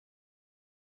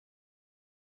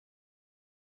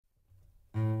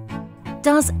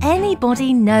Does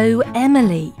anybody know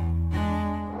Emily?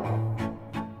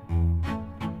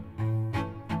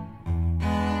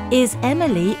 Is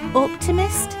Emily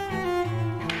optimist?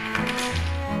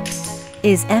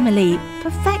 Is Emily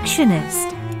perfectionist?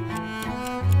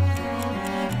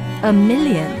 A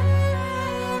million?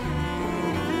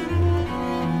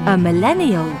 A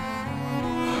millennial?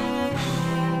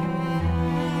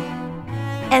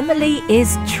 Emily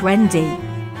is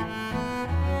trendy.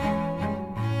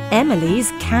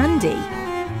 Emily's candy.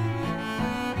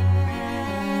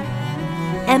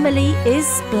 Emily is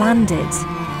splendid.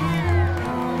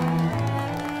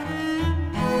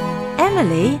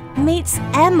 Emily meets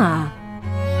Emma.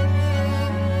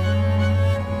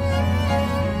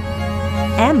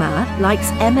 Emma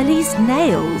likes Emily's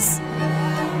nails.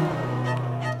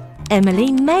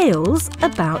 Emily mails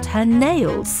about her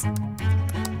nails.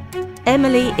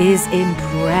 Emily is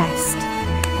impressed.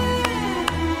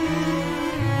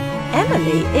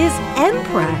 Emily is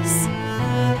empress.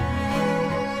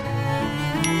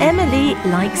 Emily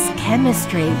likes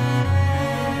chemistry.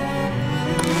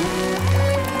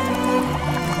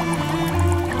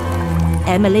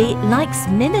 Emily likes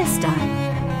minister.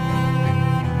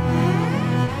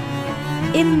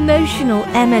 Emotional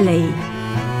Emily.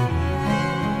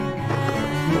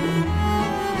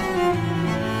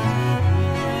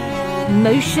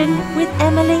 Motion with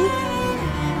Emily.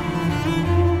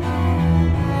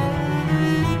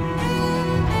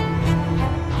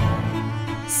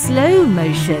 Slow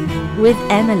motion with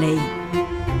Emily.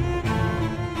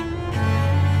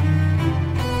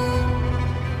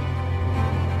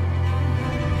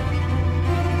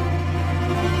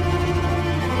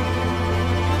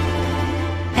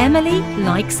 Emily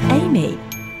likes Amy.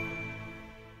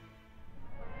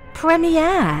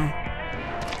 Premiere.